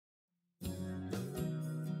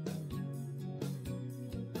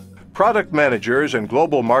Product managers and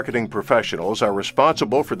global marketing professionals are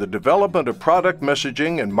responsible for the development of product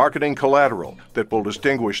messaging and marketing collateral that will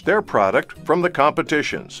distinguish their product from the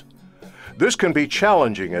competition's. This can be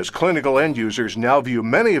challenging as clinical end users now view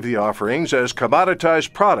many of the offerings as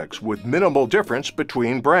commoditized products with minimal difference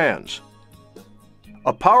between brands.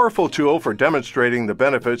 A powerful tool for demonstrating the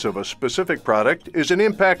benefits of a specific product is an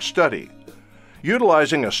impact study.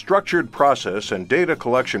 Utilizing a structured process and data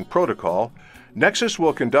collection protocol, Nexus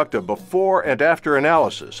will conduct a before and after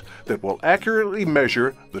analysis that will accurately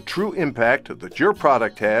measure the true impact that your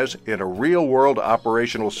product has in a real-world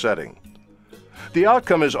operational setting. The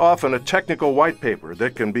outcome is often a technical white paper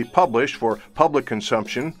that can be published for public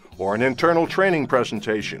consumption or an internal training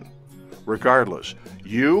presentation. Regardless,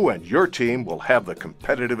 you and your team will have the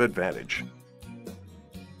competitive advantage.